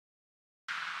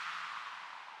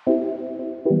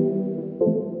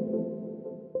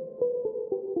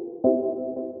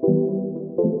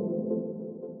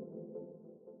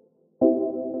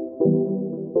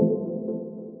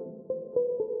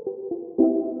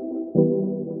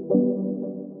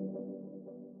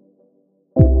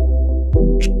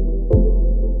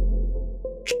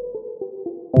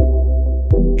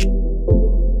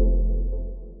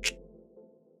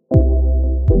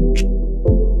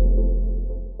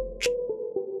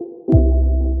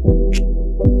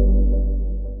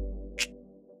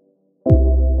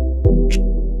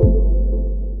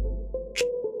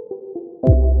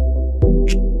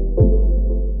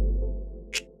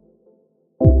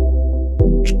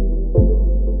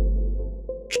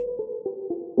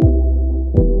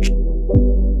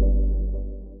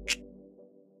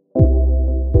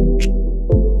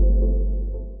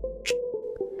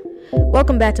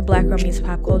Welcome back to Black Girl Meets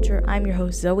Pop Culture. I'm your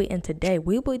host Zoe, and today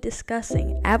we will be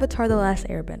discussing Avatar: The Last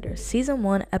Airbender, Season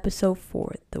 1, Episode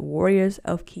 4, The Warriors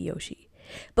of Kyoshi.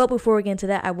 But before we get into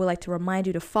that, I would like to remind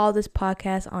you to follow this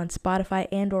podcast on Spotify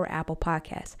and or Apple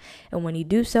Podcasts. And when you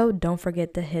do so, don't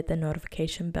forget to hit the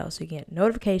notification bell so you get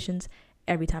notifications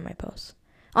every time I post.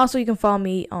 Also, you can follow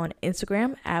me on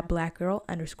Instagram at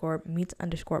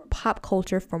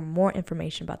blackgirl_meets_popculture for more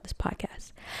information about this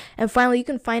podcast. And finally, you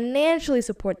can financially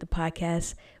support the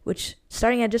podcast, which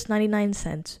starting at just 99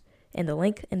 cents, and the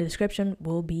link in the description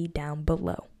will be down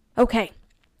below. Okay,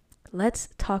 let's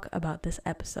talk about this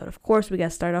episode. Of course, we got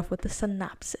to start off with the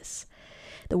synopsis.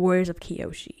 The Warriors of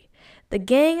Kyoshi. The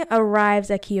gang arrives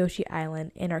at Kyoshi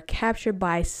Island and are captured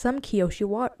by some Kyoshi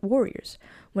warriors.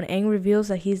 When Aang reveals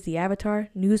that he's the Avatar,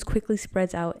 news quickly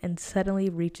spreads out and suddenly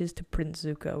reaches to Prince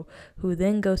Zuko, who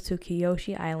then goes to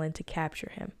Kyoshi Island to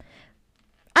capture him.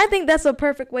 I think that's a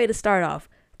perfect way to start off,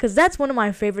 because that's one of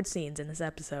my favorite scenes in this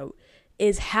episode,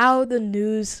 is how the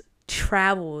news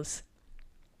travels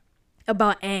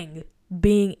about Aang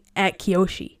being at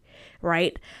Kyoshi,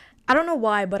 right? I don't know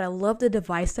why, but I love the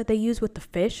device that they use with the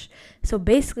fish. So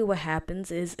basically what happens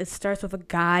is it starts with a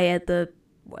guy at the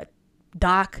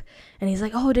dock, and he's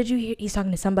like, oh, did you hear? He's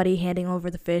talking to somebody, handing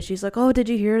over the fish. He's like, oh, did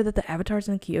you hear that the Avatar's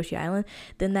on Kyoshi Island?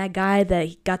 Then that guy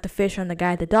that got the fish on the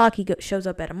guy at the dock, shows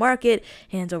up at a market,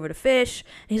 hands over the fish,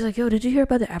 and he's like, yo, did you hear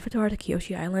about the Avatar to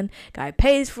Kyoshi Island? Guy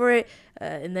pays for it,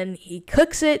 and then he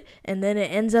cooks it, and then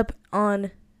it ends up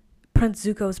on Prince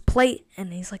Zuko's plate,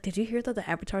 and he's like, did you hear that the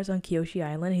Avatar's on Kyoshi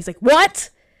Island? He's like, what?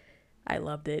 I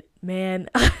loved it, man.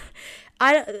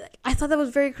 I thought that was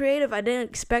very creative. I didn't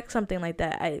expect something like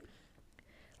that. I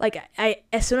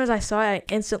as soon as I saw it, I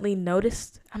instantly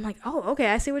noticed. I'm like, oh, okay,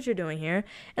 I see what you're doing here,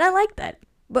 and I like that.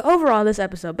 But overall, this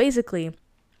episode, basically,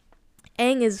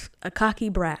 Aang is a cocky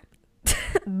brat.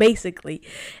 Basically,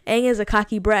 Aang is a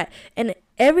cocky brat, and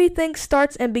everything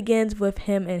starts and begins with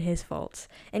him and his faults.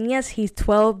 And yes, he's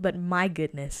 12, but my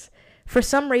goodness, for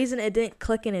some reason it didn't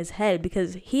click in his head,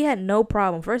 because he had no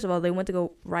problem. First of all, they went to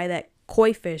go ride that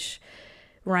koi fish,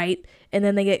 right? And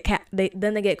then they get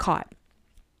caught.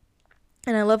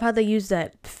 And I love how they use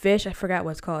that fish. I forgot what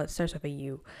it's called. It starts with a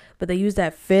U, but they use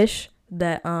that fish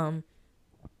that Aang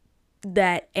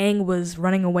was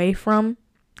running away from.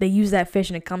 They use that fish,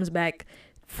 and it comes back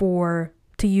to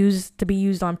be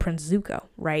used on Prince Zuko,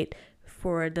 right?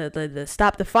 For the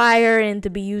stop the fire, and to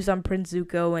be used on Prince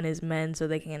Zuko and his men so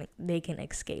they can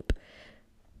escape.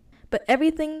 But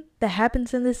everything that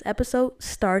happens in this episode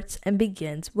starts and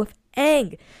begins with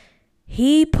Aang.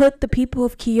 He put the people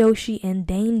of Kyoshi in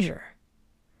danger,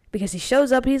 because he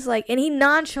shows up, he's like, and he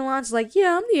nonchalant's like,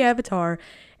 yeah, I'm the Avatar.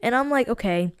 And I'm like,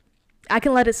 okay, I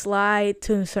can let it slide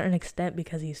to a certain extent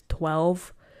because he's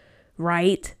 12,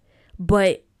 right?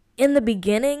 But in the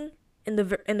beginning, in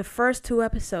the first 2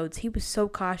 episodes, he was so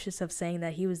cautious of saying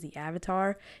that he was the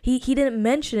Avatar. He didn't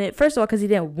mention it, first of all, because he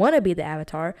didn't want to be the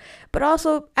Avatar, but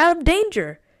also out of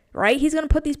danger, right? He's going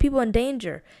to put these people in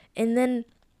danger. And then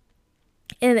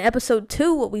in episode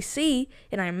 2, what we see,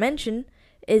 and I mentioned,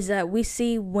 is that we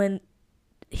see when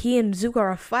he and Zuko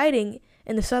are fighting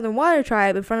in the Southern Water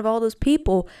Tribe in front of all those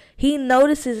people, he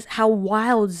notices how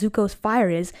wild Zuko's fire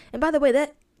is. And by the way,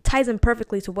 that ties in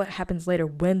perfectly to what happens later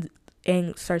when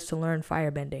Aang starts to learn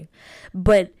firebending.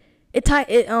 But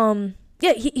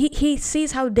he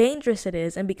sees how dangerous it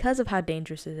is, and because of how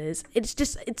dangerous it is,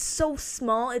 it's so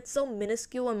small, it's so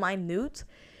minuscule and minute,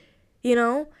 you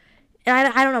know? And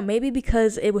I don't know, maybe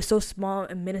because it was so small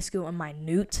and minuscule and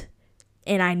minute,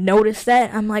 and I noticed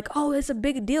that, I'm like, oh, it's a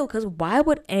big deal, because why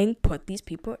would Aang put these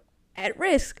people at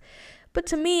risk? But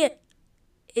to me,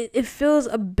 it feels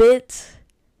a bit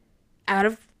out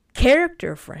of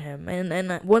character for him.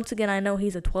 And once again, I know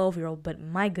he's a 12-year-old, but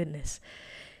my goodness.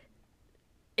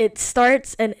 It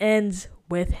starts and ends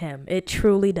with him. It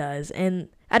truly does. And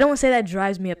I don't want to say that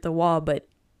drives me up the wall, but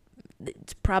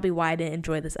it's probably why I didn't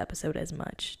enjoy this episode as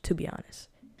much, to be honest.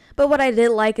 But what I did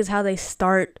like is how they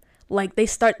start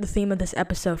the theme of this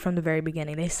episode from the very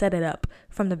beginning. They set it up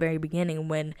from the very beginning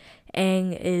when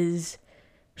Aang is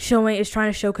trying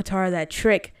to show Katara that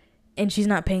trick, and she's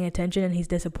not paying attention and he's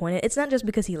disappointed. It's not just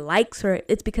because he likes her,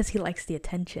 it's because he likes the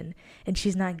attention and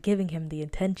she's not giving him the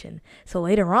attention. So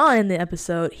later on in the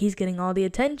episode, he's getting all the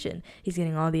attention. He's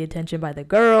getting all the attention by the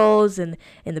girls and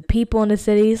the people in the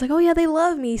city. He's like, oh yeah, they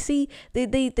love me. See,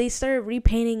 they started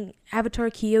repainting Avatar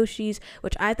Kyoshi's,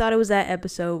 which I thought it was that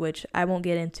episode, which I won't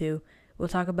get into. We'll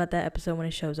talk about that episode when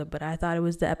it shows up, but I thought it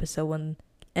was the episode when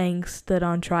Aang stood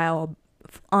on trial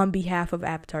on behalf of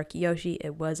Avatar Kyoshi.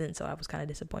 It wasn't, so I was kind of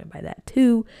disappointed by that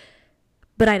too,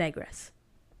 but I digress.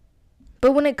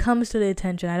 But when it comes to the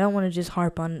attention, I don't want to just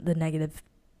harp on the negative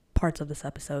parts of this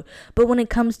episode, but when it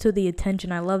comes to the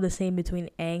attention, I love the scene between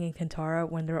Aang and Katara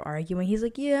when they're arguing. He's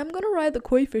like, yeah, I'm gonna ride the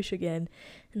koi fish again,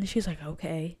 and then she's like,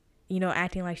 okay,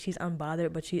 acting like she's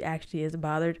unbothered, but she actually is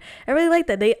bothered. I really like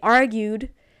that. They argued,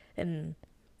 and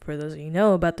for those of you who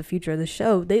know about the future of the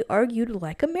show, they argued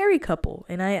like a married couple,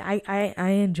 and I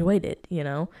enjoyed it,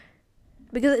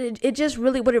 because it just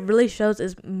really, what it really shows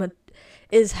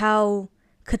is how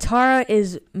Katara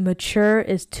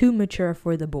is too mature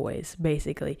for the boys,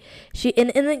 basically. And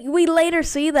then we later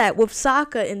see that with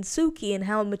Sokka and Suki and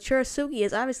how mature Suki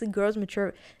is. Obviously, girls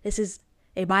mature. This is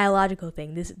a biological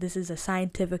thing. This is a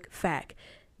scientific fact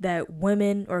that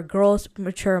women or girls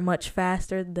mature much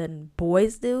faster than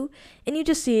boys do. And you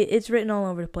just see it. It's written all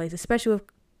over the place, especially with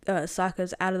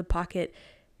Sokka's out-of-the-pocket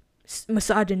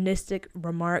misogynistic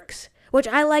remarks, which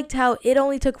I liked how it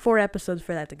only took 4 episodes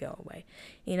for that to go away.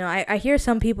 I hear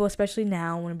some people, especially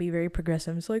now, want to be very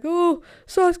progressive. It's like, oh,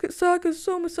 Sokka's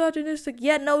so misogynistic.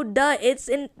 Yeah, no, duh. It's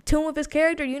in tune with his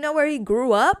character. You know where he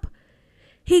grew up?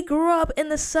 He grew up in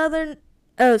the southern...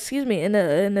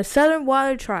 in the Southern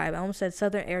Water Tribe. I almost said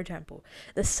Southern Air Temple.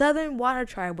 The Southern Water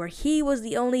Tribe, where he was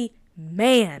the only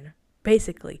man,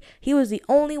 basically. He was the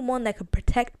only one that could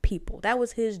protect people. That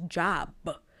was his job,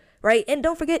 right? And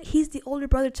don't forget, he's the older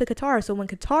brother to Katara. So when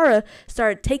Katara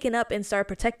started taking up and started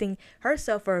protecting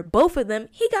herself for both of them,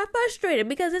 he got frustrated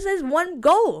because this is one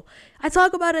goal. I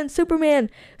talk about it in Superman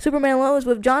Lois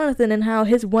with Jonathan and how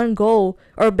his one goal,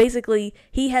 or basically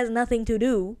he has nothing to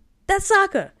do. That's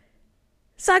Sokka.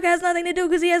 Sokka has nothing to do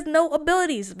because he has no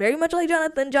abilities. Very much like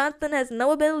Jonathan. Jonathan has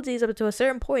no abilities up to a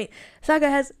certain point.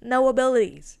 Sokka has no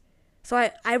abilities. So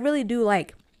I really do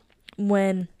like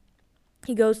when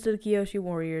he goes to the Kyoshi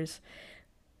Warriors,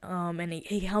 and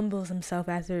he humbles himself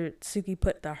after Suki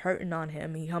put the hurting on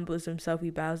him. He humbles himself.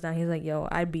 He bows down. He's like, yo,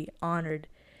 I'd be honored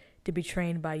to be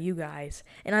trained by you guys.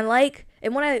 And I like,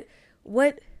 and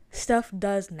what stuff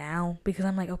does now, because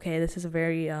I'm like, okay, this is a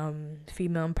very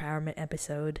female empowerment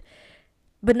episode.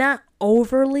 But not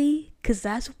overly, because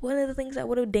that's one of the things I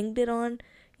would have dinged it on.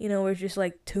 Where it's just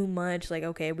like too much. Like,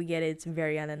 okay, we get it. It's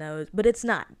very on the nose. But it's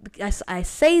not. I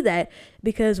say that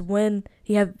because when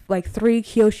you have like 3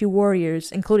 Kyoshi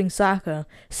warriors, including Sokka,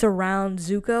 surround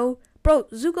Zuko, bro,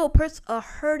 Zuko puts a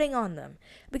hurting on them.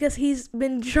 Because he's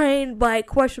been trained by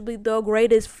questionably the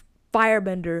greatest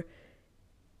firebender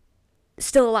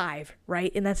still alive,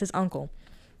 right? And that's his uncle.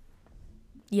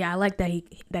 Yeah, I like that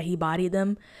he bodied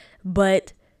them.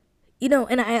 But,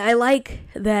 and I like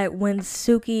that when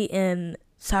Suki and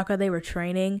Sokka, they were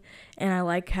training, and I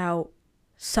like how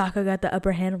Sokka got the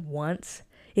upper hand once,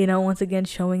 once again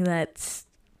showing that,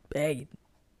 hey,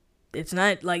 it's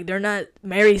not like they're not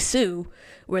Mary Sue,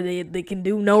 where they can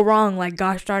do no wrong like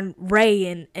gosh darn Rey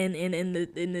in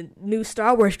the new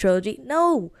Star Wars trilogy.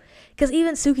 No, because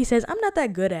even Suki says, I'm not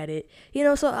that good at it,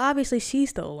 so obviously she's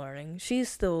still learning. She's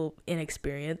still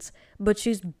inexperienced, but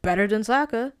she's better than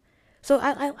Sokka. So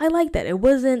I like that. It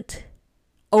wasn't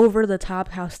over the top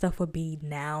how stuff would be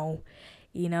now.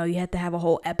 You had to have a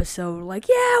whole episode like,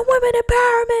 yeah, women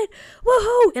empowerment,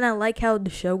 woohoo! And I like how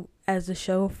as the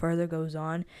show further goes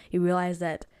on, you realize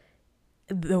that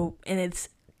and it's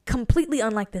completely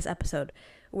unlike this episode,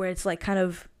 where it's like kind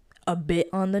of a bit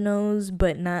on the nose,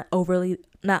 but not over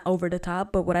the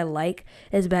top. But what I like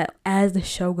is that as the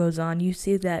show goes on, you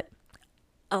see that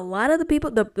a lot of the people,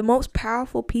 the most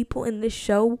powerful people in this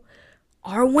show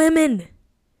are women.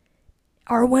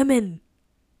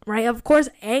 Right? Of course,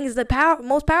 Aang's the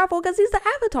most powerful because he's the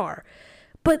Avatar.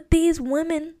 But these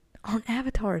women aren't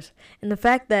avatars. And the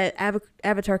fact that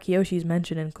Avatar Kyoshi is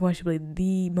mentioned and questionably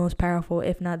the most powerful,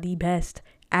 if not the best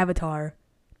Avatar,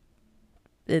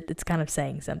 it's kind of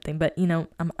saying something. But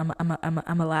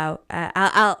I'm allowed.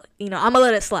 I'll I'm gonna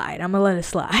let it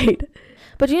slide.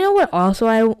 But you know what? Also,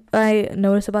 I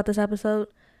noticed about this episode,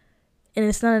 and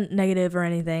it's not a negative or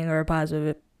anything or a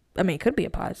positive. I mean, it could be a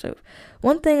positive.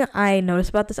 One thing I noticed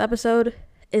about this episode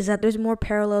is that there's more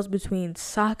parallels between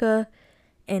Sokka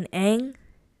and Aang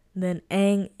than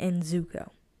Aang and Zuko.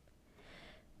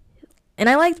 And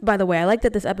I liked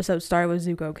that this episode started with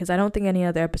Zuko, because I don't think any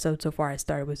other episode so far has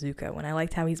started with Zuko. And I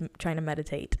liked how he's trying to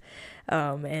meditate.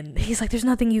 And he's like, there's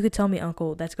nothing you could tell me,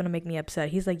 Uncle, that's going to make me upset.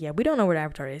 He's like, yeah, we don't know where the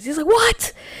Avatar is. He's like,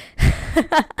 what?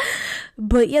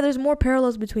 But yeah, there's more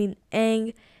parallels between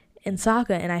Aang and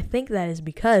Sokka. And I think that is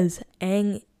because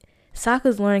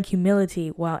Sokka's learning humility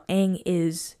while Aang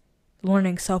is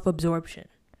learning self-absorption,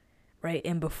 right?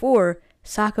 And before,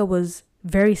 Sokka was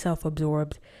very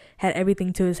self-absorbed, had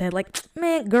everything to his head, like,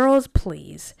 man, girls,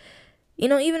 please.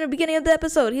 Even at the beginning of the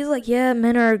episode, he's like, yeah,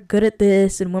 men are good at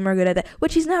this and women are good at that,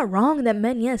 which he's not wrong that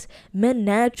men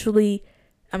naturally,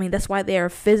 that's why they are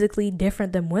physically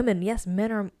different than women. Yes,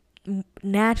 men are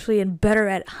naturally and better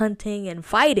at hunting and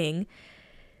fighting,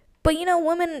 but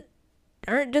women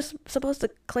aren't just supposed to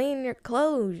clean your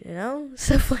clothes,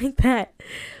 stuff like that.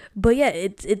 But yeah,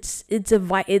 it's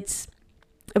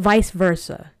vice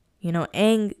versa.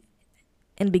 Aang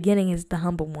in the beginning is the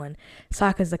humble one.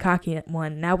 Sokka's the cocky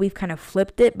one. Now we've kind of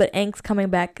flipped it, but Aang's coming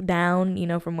back down,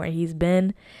 from where he's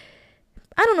been.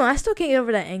 I don't know. I still can't get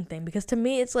over that Aang thing, because to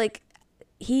me, it's like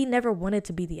he never wanted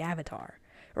to be the Avatar,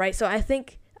 right? So I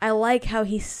think I like how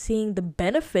he's seeing the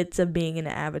benefits of being an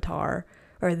Avatar,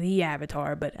 or the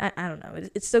Avatar, but I don't know.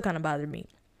 It still kind of bothered me.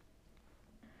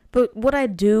 But what I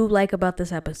do like about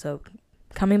this episode,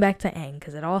 coming back to Aang,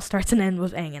 because it all starts and ends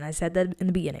with Aang, and I said that in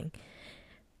the beginning,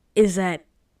 is that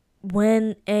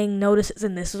when Aang notices,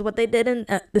 and this is what they did in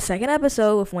the second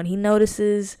episode, when he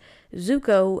notices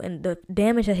Zuko and the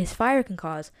damage that his fire can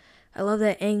cause, I love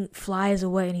that Aang flies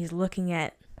away and he's looking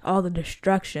at all the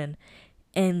destruction.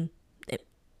 And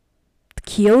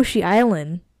Kyoshi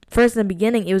Island, first in the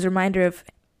beginning, it was a reminder of,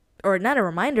 or not a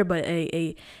reminder, but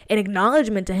an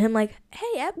acknowledgement to him, like,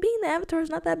 hey, being the Avatar is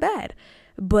not that bad.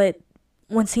 But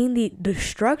when seeing the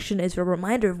destruction is a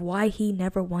reminder of why he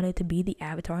never wanted to be the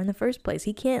Avatar in the first place.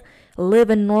 He can't live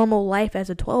a normal life as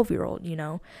a 12-year-old,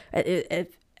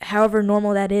 however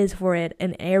normal that is for an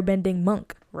airbending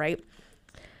monk, right?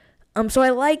 So I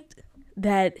liked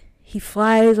that he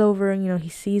flies over and, he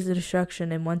sees the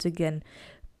destruction, and once again,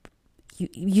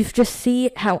 you just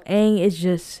see how Aang is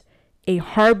just a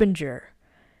harbinger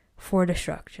for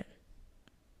destruction.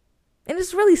 And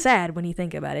it's really sad when you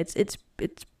think about it. It's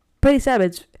pretty sad, but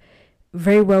it's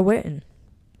very well written.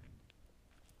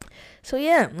 So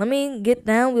yeah, let me get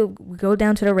down. We'll go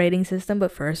down to the rating system,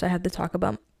 but first I have to talk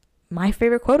about my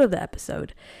favorite quote of the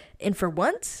episode. And for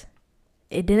once,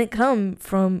 it didn't come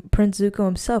from Prince Zuko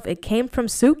himself. It came from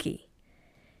Suki.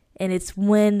 And it's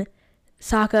when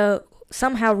Sokka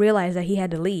somehow realized that he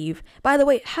had to leave. By the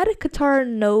way, how did Katara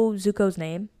know Zuko's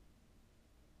name?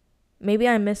 Maybe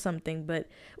I missed something, but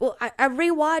I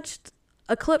rewatched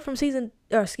a clip from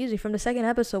from the second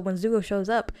episode when Zuko shows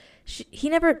up. He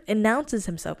never announces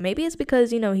himself. Maybe it's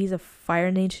because, he's a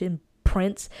Fire Nation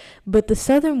prince, but the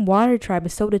Southern Water Tribe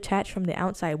is so detached from the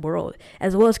outside world,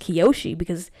 as well as Kyoshi,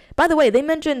 because, by the way, they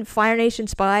mentioned Fire Nation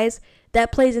spies.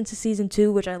 That plays into season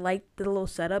 2, which I like the little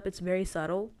setup. It's very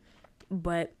subtle,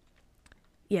 but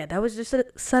yeah, that was just a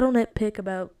subtle nitpick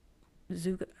about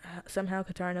Zuko. Somehow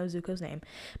Katara knows Zuko's name.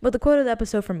 But the quote of the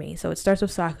episode for me, so it starts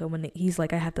with Sokka when he's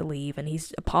like, I have to leave, and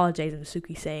he's apologizing to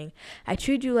Suki, saying, I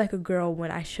treated you like a girl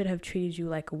when I should have treated you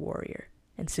like a warrior.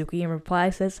 And Suki in reply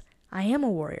says, I am a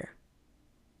warrior,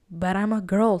 but I'm a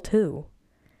girl too.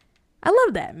 I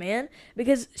love that, man,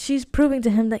 because she's proving to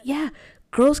him that, yeah,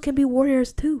 girls can be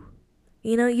warriors too.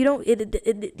 You don't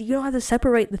have to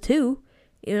separate the two.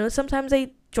 Sometimes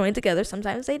they join together,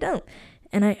 sometimes they don't.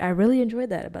 And I really enjoyed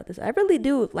that about this. I really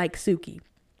do like Suki.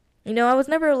 I was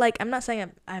never like, I'm not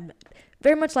saying I'm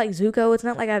very much like Zuko. It's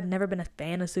not like I've never been a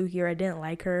fan of Suki or I didn't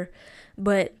like her.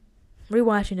 But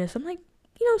rewatching this, I'm like,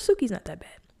 Suki's not that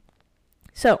bad.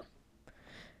 So,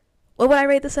 what would I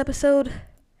rate this episode?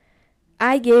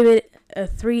 I gave it a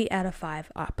 3 out of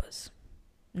 5 appas.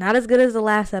 Not as good as the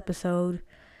last episode.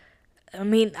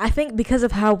 I think because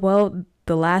of how well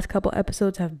the last couple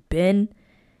episodes have been,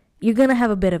 you're going to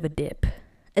have a bit of a dip.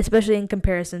 Especially in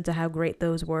comparison to how great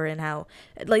those were and how,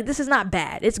 this is not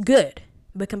bad. It's good.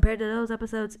 But compared to those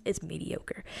episodes, it's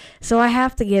mediocre. So I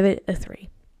have to give it a 3.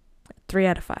 3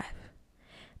 out of 5.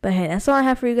 But hey, that's all I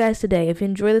have for you guys today. If you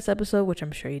enjoyed this episode, which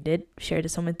I'm sure you did, share it to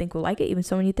someone you think will like it, even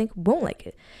someone you think won't like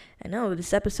it. I know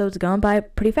this episode's gone by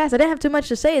pretty fast. I didn't have too much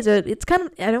to say. It's kind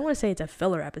of, I don't want to say it's a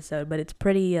filler episode, but it's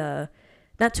pretty,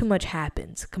 not too much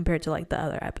happens compared to the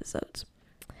other episodes.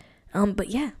 But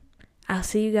yeah. I'll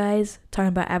see you guys talking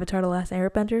about Avatar: The Last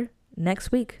Airbender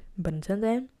next week. But until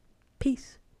then,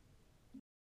 peace.